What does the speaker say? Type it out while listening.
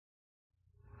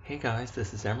Hey guys,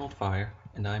 this is Emerald Fire,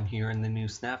 and I'm here in the new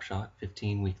snapshot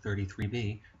 15 week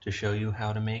 33b to show you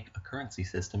how to make a currency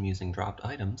system using dropped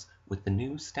items with the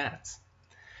new stats.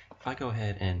 If I go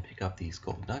ahead and pick up these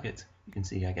gold nuggets, you can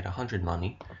see I get 100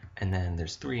 money, and then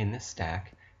there's 3 in this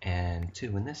stack and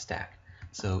 2 in this stack.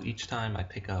 So each time I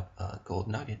pick up a gold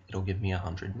nugget, it'll give me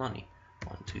 100 money.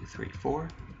 1, 2, 3, 4,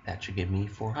 that should give me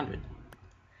 400.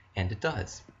 And it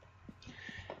does.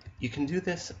 You can do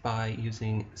this by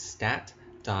using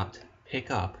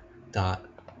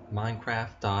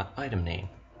stat.pickup.minecraft.itemName,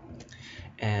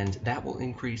 and that will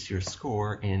increase your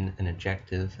score in an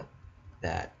objective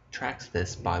that tracks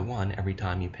this by 1 every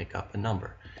time you pick up a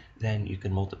number. Then you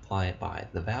can multiply it by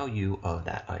the value of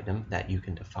that item that you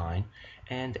can define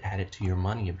and add it to your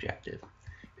money objective.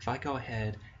 If I go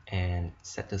ahead and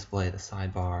set display the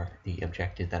sidebar, the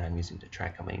objective that I'm using to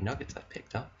track how many nuggets I've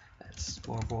picked up, that's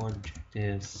scoreboard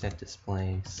objective, set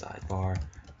display, sidebar,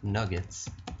 nuggets,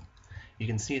 you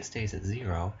can see it stays at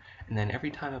 0, and then every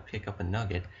time I pick up a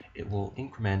nugget, it will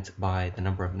increment by the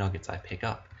number of nuggets I pick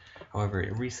up. However,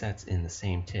 it resets in the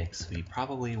same tick, so you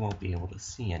probably won't be able to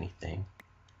see anything.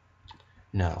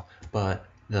 No, but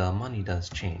the money does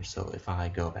change, so if I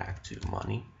go back to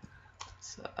money,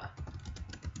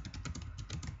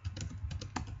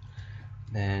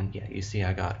 then yeah, you see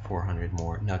I got 400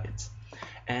 more nuggets.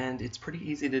 And it's pretty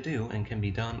easy to do and can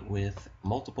be done with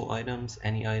multiple items,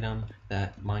 any item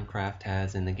that Minecraft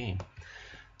has in the game.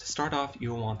 To start off,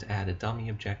 you'll want to add a dummy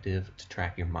objective to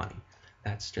track your money.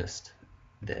 That's just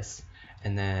this.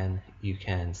 And then you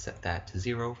can set that to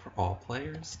 0 for all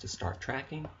players to start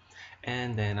tracking.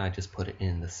 And then I just put it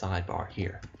in the sidebar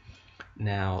here.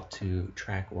 Now, to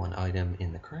track one item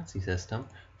in the currency system,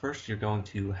 first you're going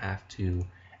to have to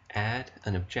add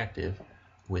an objective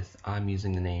with, I'm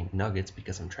using the name nuggets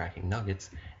because I'm tracking nuggets,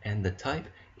 and the type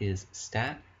is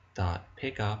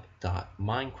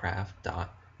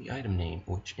stat.pickup.minecraft.theitemName,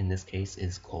 which in this case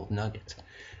is gold nugget.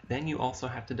 Then you also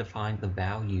have to define the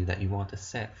value that you want to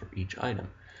set for each item.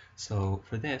 So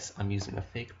for this, I'm using a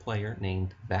fake player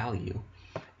named value,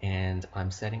 and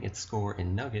I'm setting its score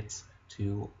in nuggets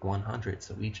to 100,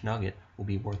 so each nugget will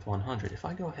be worth 100. If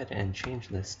I go ahead and change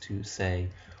this to, say,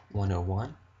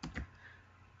 101,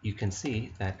 you can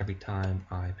see that every time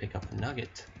I pick up a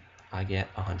nugget, I get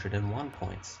 101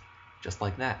 points, just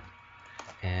like that.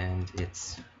 And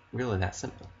it's really that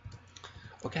simple.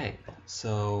 Okay,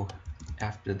 so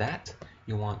after that,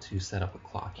 you want to set up a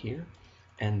clock here,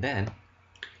 and then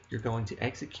you're going to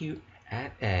execute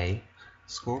at A,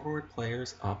 scoreboard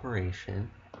players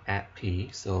operation at P,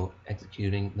 so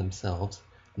executing themselves,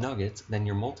 nuggets, then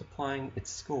you're multiplying its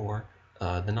score,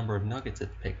 the number of nuggets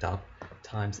it's picked up,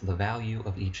 times the value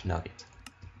of each nugget.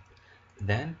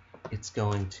 Then it's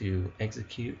going to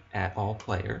execute at all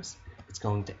players. It's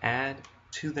going to add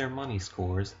to their money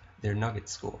scores their nugget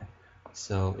score.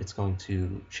 So it's going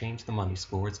to change the money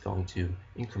score. It's going to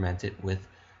increment it with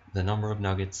the number of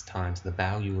nuggets times the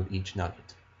value of each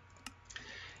nugget.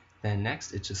 Then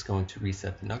next, it's just going to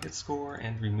reset the nugget score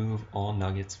and remove all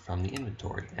nuggets from the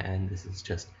inventory. And this is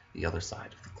just the other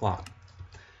side of the clock.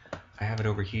 I have it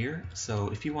over here, so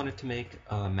if you wanted to make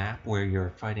a map where you're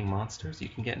fighting monsters, you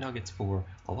can get nuggets for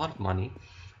a lot of money,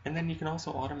 and then you can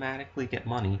also automatically get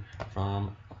money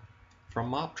from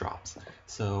mob drops.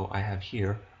 So I have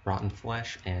here rotten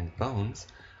flesh and bones.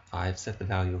 I've set the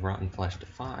value of rotten flesh to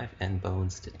 5 and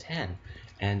bones to 10,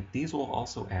 and these will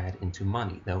also add into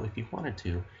money, though if you wanted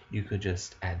to, you could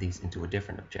just add these into a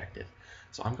different objective.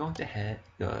 So I'm going to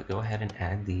go ahead and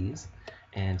add these,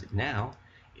 and now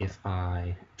if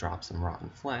I drop some rotten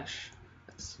flesh,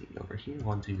 let's see over here,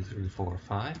 1, 2, 3, 4,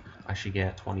 5, I should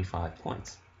get 25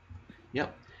 points.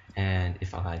 Yep, and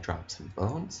if I drop some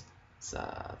bones,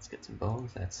 let's get some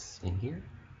bones, that's in here,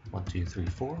 1, 2, 3,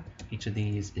 4, each of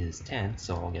these is 10,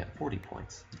 so I'll get 40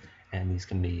 points. And these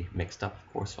can be mixed up, of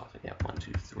course, so if I get 1,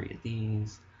 2, 3 of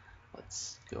these,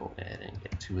 let's go ahead and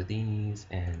get 2 of these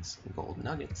and some gold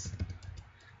nuggets.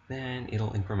 Then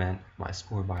it'll increment my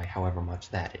score by however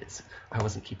much that is. I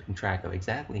wasn't keeping track of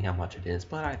exactly how much it is,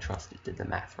 but I trust it did the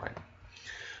math right.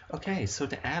 Okay, so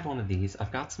to add one of these,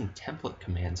 I've got some template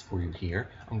commands for you here.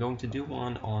 I'm going to do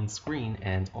one on screen,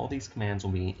 and all these commands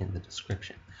will be in the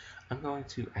description. I'm going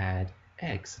to add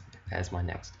eggs as my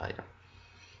next item.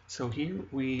 So here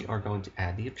we are going to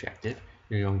add the objective.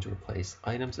 You're going to replace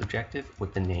items objective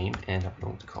with the name, and I'm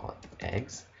going to call it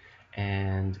eggs.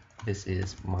 And this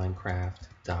is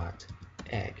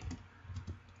Minecraft.egg.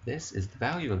 This is the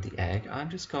value of the egg. I'm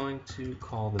just going to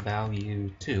call the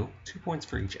value 2 points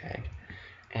for each egg,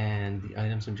 and the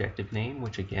item's objective name,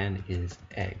 which again is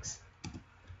eggs.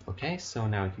 Okay, so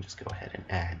now we can just go ahead and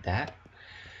add that.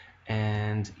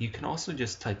 And you can also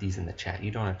just type these in the chat.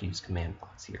 You don't have to use command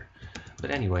blocks here.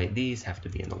 But anyway, these have to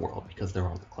be in the world because they're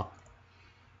on the clock.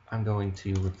 I'm going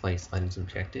to replace items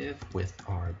objective with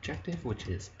our objective, which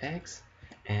is eggs,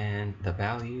 and the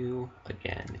value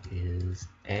again is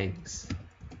eggs.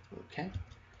 Okay.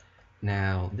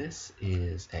 Now this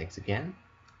is eggs again.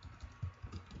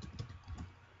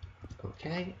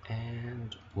 Okay,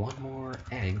 and one more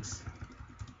eggs,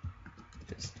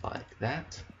 just like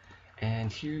that.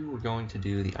 And here we're going to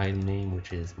do the item name,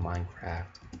 which is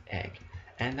Minecraft egg.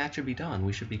 And that should be done.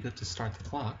 We should be good to start the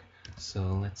clock.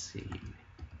 So let's see.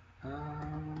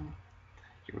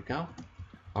 Here we go.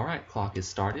 Alright, clock is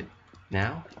started.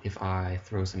 Now, if I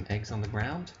throw some eggs on the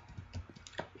ground,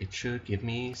 it should give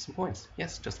me some points.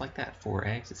 Yes, just like that. 4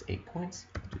 eggs is 8 points.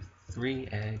 3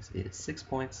 eggs is 6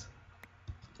 points.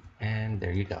 And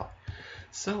there you go.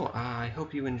 So, I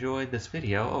hope you enjoyed this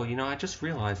video. Oh, you know, I just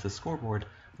realized the scoreboard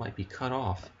might be cut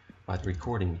off by the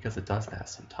recording because it does that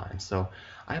sometimes. So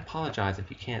I apologize if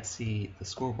you can't see the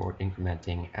scoreboard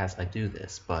incrementing as I do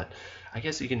this, but I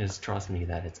guess you can just trust me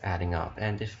that it's adding up.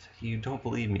 And if you don't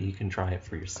believe me, you can try it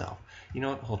for yourself. You know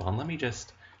what? Hold on. Let me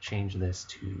just change this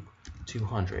to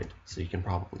 200 so you can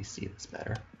probably see this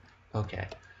better. Okay.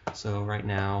 So right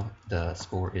now the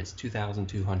score is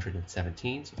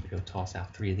 2,217. So if I go toss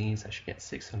out 3 of these, I should get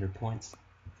 600 points.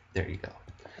 There you go.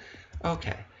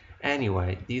 Okay.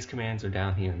 Anyway, these commands are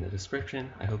down here in the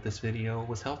description. I hope this video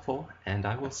was helpful, and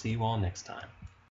I will see you all next time.